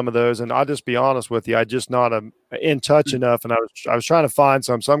look through some of those, and I'll just be honest with you, I just not in touch enough, and I was trying to find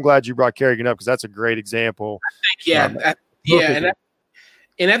some. So I'm glad you brought Kerrigan up because that's a great example. And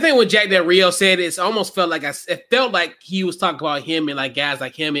I think when Jack Del Rio said it almost felt like it felt like he was talking about him and like guys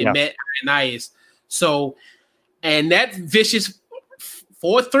like him and Matt Ioannidis. So, and that vicious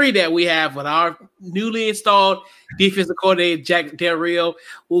 4-3 that we have with our newly installed defensive coordinator Jack Del Rio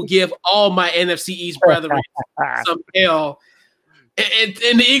will give all my NFC East brethren some hell,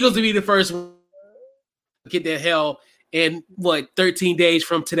 and the Eagles will be the first one to get that hell in 13 days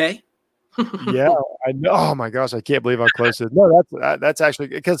from today. Yeah, I know. Oh my gosh, I can't believe how close it is. No, that's actually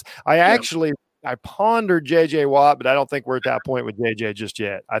because I pondered JJ Watt, but I don't think we're at that point with JJ just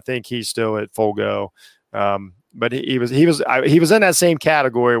yet. I think he's still at full go. But he was in that same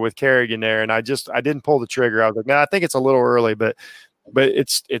category with Kerrigan there, and I didn't pull the trigger. I was like, I think it's a little early, but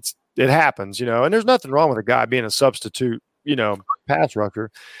it happens, and there's nothing wrong with a guy being a substitute, pass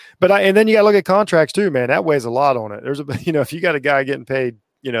rusher. But and then you got to look at contracts too, man. That weighs a lot on it. There's if you got a guy getting paid,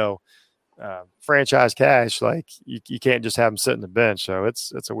 franchise cash, like you can't just have him sit in the bench. So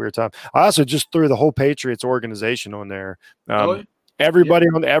it's a weird time. I also just threw the whole Patriots organization on there. Everybody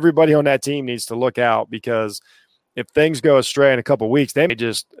on that team needs to look out because if things go astray in a couple of weeks, they may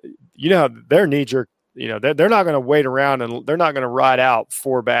just, their knee jerk they're not going to wait around and they're not going to ride out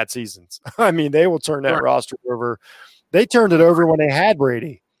 4 bad seasons. I mean, they will turn that roster over. They turned it over when they had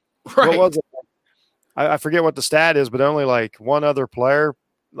Brady. Right. What was it? I forget what the stat is, but only like one other player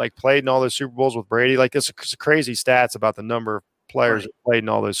like played in all those Super Bowls with Brady. Like it's crazy stats about the number of players that played in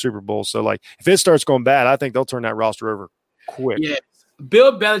all those Super Bowls. So like if it starts going bad, I think they'll turn that roster over quick. Yeah.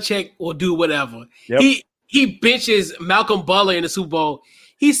 Bill Belichick will do whatever. Yep. He benches Malcolm Butler in the Super Bowl.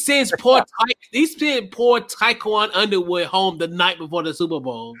 He sends poor Tyquan Underwood home the night before the Super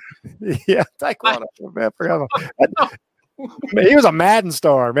Bowl. Yeah, Tyquan. I forgot about Man, he was a Madden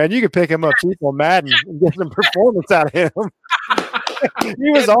star, man. You could pick him up cheap on Madden and get some performance out of him.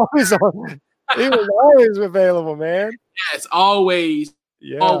 He was always available, man. Yes, always.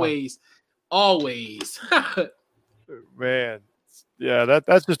 Yeah. Always. Man. Yeah,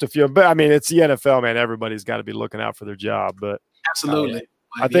 that's just a few. But I mean, it's the NFL, man. Everybody's got to be looking out for their job. But absolutely.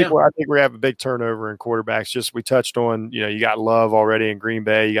 I think we have a big turnover in quarterbacks. Just we touched on, you got Love already in Green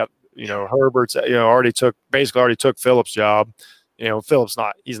Bay. You got Herbert's, already took Phillips' job. Phillips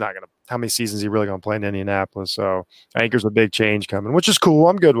he's not going to, how many seasons is he really going to play in Indianapolis? So I think there's a big change coming, which is cool.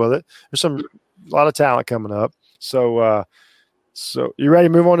 I'm good with it. There's a lot of talent coming up. So you ready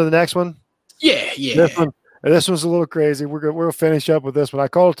to move on to the next one? Yeah. This one's a little crazy. We'll finish up with this one. I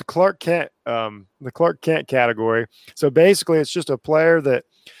call it the Clark Kent category. So basically it's just a player that,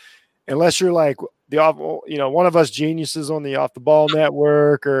 unless you're like one of us geniuses on the Off the Ball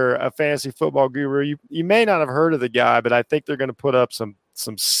Network or a fantasy football guru, you may not have heard of the guy, but I think they're going to put up some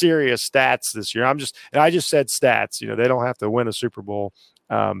serious stats this year. I just said stats. They don't have to win a Super Bowl.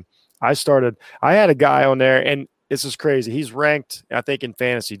 I had a guy on there, and this is crazy. He's ranked, I think in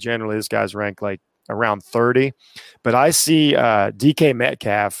fantasy generally, this guy's ranked like around 30, but I see DK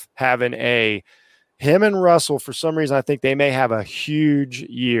Metcalf having him and Russell, for some reason, I think they may have a huge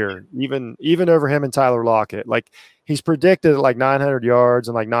year, even over him and Tyler Lockett. Like he's predicted at like 900 yards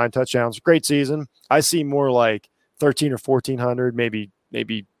and like 9 touchdowns. Great season. I see more like 13 or 1400, maybe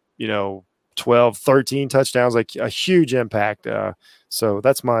 12, 13 touchdowns, like a huge impact. So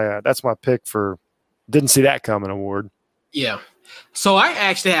that's my pick for didn't see that coming award. Yeah. So I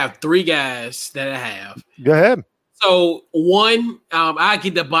actually have 3 guys that I have. Go ahead. So one, I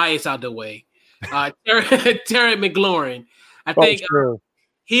get the bias out the way. Terry McLaurin. I think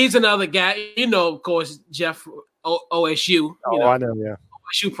he's another guy. Of course, Jeff OSU. I know, yeah.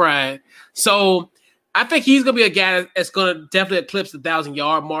 OSU pride. So I think he's going to be a guy that's going to definitely eclipse the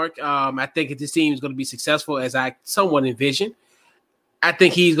 1,000-yard mark. I think this team is going to be successful, as I somewhat envision. I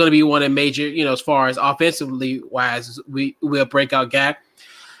think he's going to be one of the major, as far as offensively wise, we'll breakout guy.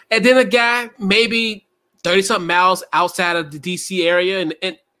 And then a guy maybe 30-something miles outside of the D.C. area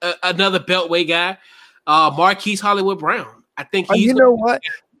and another Beltway guy, Marquise Hollywood Brown. I think he's. What?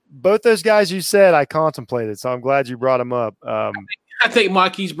 Both those guys you said I contemplated, so I'm glad you brought them up. I think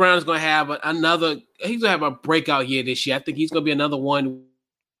Marquise Brown is going to have he's going to have a breakout year this year. I think he's going to be another one.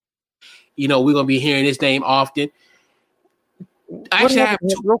 We're going to be hearing his name often.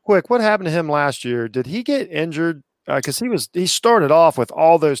 Real quick, what happened to him last year? Did he get injured? Because he started off with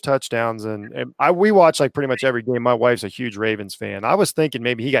all those touchdowns, and we watch like pretty much every game. My wife's a huge Ravens fan. I was thinking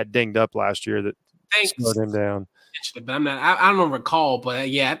maybe he got dinged up last year that slowed him down. But I'm not. I don't recall, but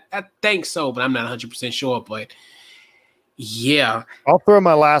yeah, I think so. But I'm not 100% sure. But yeah, I'll throw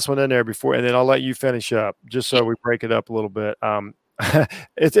my last one in there before, and then I'll let you finish up, just so we break it up a little bit.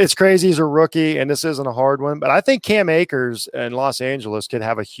 It's crazy. He's a rookie, and this isn't a hard one, but I think Cam Akers in Los Angeles could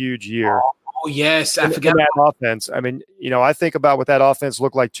have a huge year. Oh, yes. I forgot that offense. I mean, I think about what that offense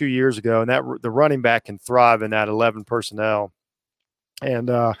looked like 2 years ago, and that the running back can thrive in that 11 personnel.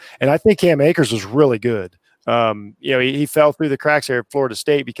 And I think Cam Akers was really good. He fell through the cracks here at Florida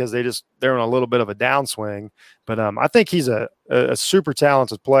State because they're on a little bit of a downswing. But I think he's a super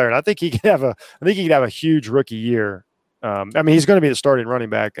talented player, and I think he could have a huge rookie year. He's going to be the starting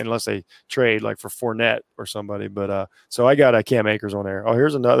running back unless they trade like for Fournette or somebody. But so I got Cam Akers on there. Oh,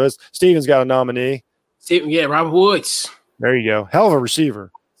 here's another. Steven's got a nominee. Yeah, Robert Woods. There you go. Hell of a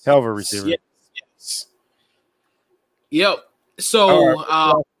receiver. Yes. Yep.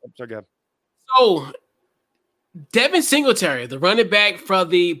 So, so Devin Singletary, the running back for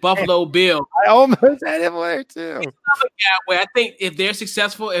the Buffalo Bills. I almost had him there too. Where I think if they're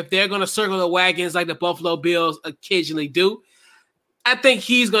successful, if they're going to circle the wagons like the Buffalo Bills occasionally do, I think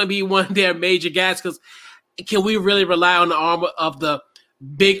he's going to be one of their major guys. Because can we really rely on the arm of the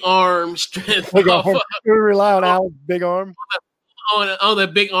big arm strength? Can we rely on Al's big arm? On the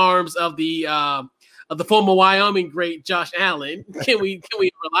big arms of the former Wyoming great Josh Allen. Can we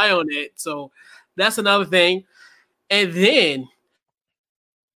rely on it? So that's another thing. And then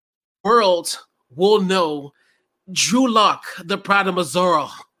world's will know Drew Lock, the Pride of Missouri.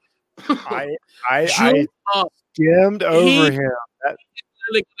 I skimmed over him. That's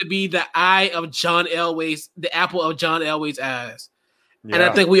really going to be the eye of John Elway's, the apple of John Elway's eyes. Yeah. And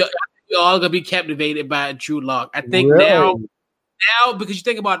I think we all going to be captivated by Drew Lock. I think now, because you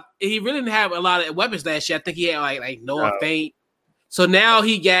think about, he really didn't have a lot of weapons last year. I think he had like Noah Fant. So now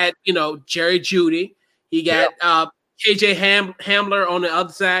he got, Jerry Jeudy. He got KJ Hamler on the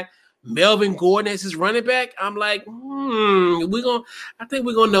other side. Melvin Gordon as his running back. I'm like, I think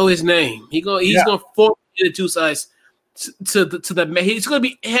we're gonna know his name. He's gonna formally introduce us to the. He's gonna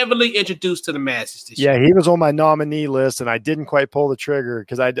be heavily introduced to the masses this year. Yeah, he was on my nominee list, and I didn't quite pull the trigger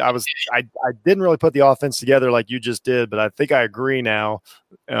because I didn't really put the offense together like you just did, but I think I agree now.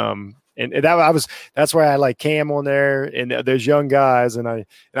 And that's why I like Cam on there and those young guys. And I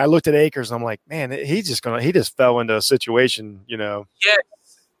looked at Akers and I'm like, man, he just fell into a situation, Yeah.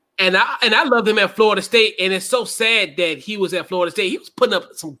 And I love him at Florida State. And it's so sad that he was at Florida State. He was putting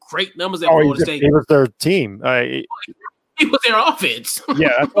up some great numbers at Florida State. He was their team. He was their offense. Yeah,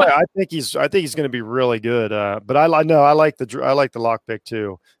 that's why I think he's going to be really good. But I like the lock pick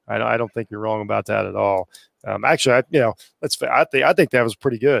too. I don't think you're wrong about that at all. Actually, I think that was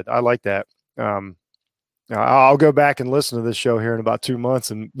pretty good. I like that. I'll go back and listen to this show here in about 2 months,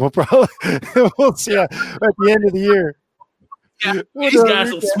 and we'll see at the end of the year. Yeah, these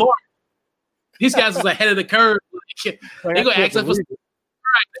guys are smart. These guys are ahead of the curve. They're gonna ask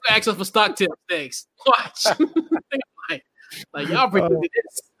us for stock tips next. Watch. like y'all predicted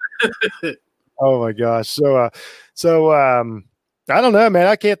this. Oh my gosh. So I don't know, man.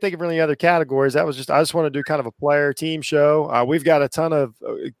 I can't think of any other categories. I just want to do kind of a player team show. We've got a ton of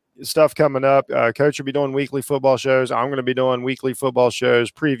stuff coming up. Coach will be doing weekly football shows. I'm going to be doing weekly football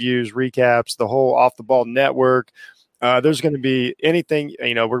shows, previews, recaps, the whole Off the Ball network. There's going to be anything,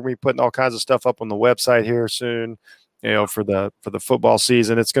 we're going to be putting all kinds of stuff up on the website here soon, for the football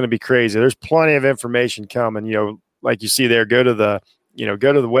season. It's going to be crazy. There's plenty of information coming, like you see there. Go to the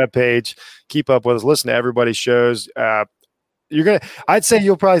webpage, keep up with us, listen to everybody's shows. I'd say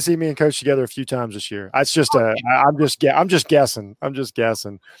you'll probably see me and Coach together a few times this year. It's just I'm just guessing.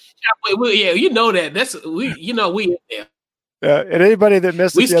 Yeah, you know that. That's we. And anybody that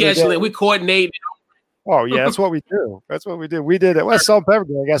missed we schedule it, we coordinate. Oh yeah, that's what we do. We did it. West Salt Pepper.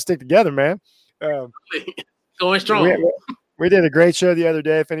 I got to stick together, man. Going strong. We did a great show the other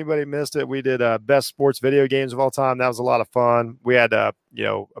day. If anybody missed it, we did best sports video games of all time. That was a lot of fun. We had a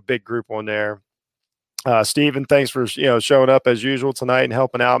big group on there. Steven, thanks for showing up as usual tonight and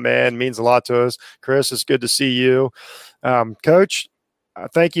helping out, man. It means a lot to us. Chris, it's good to see you. Coach,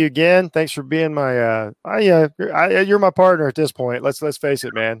 thank you again. Thanks for being my you're my partner at this point. Let's face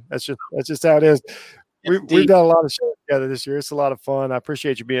it, man. That's just how it is. We've done a lot of shows together this year. It's a lot of fun. I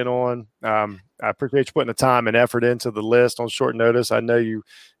appreciate you being on. I appreciate you putting the time and effort into the list on short notice. I know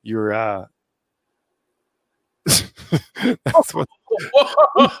you're that's what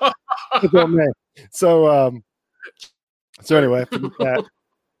So anyway,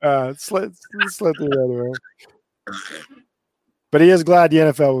 that slid through the other way. But he is glad the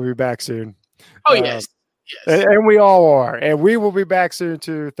NFL will be back soon. Oh yes. And we all are, and we will be back soon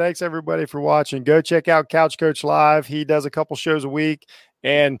too. Thanks everybody for watching. Go check out Couch Coach Live. He does a couple shows a week,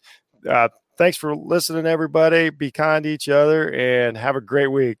 and thanks for listening, everybody. Be kind to each other, and have a great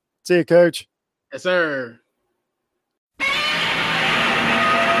week. See you, Coach. Yes, sir.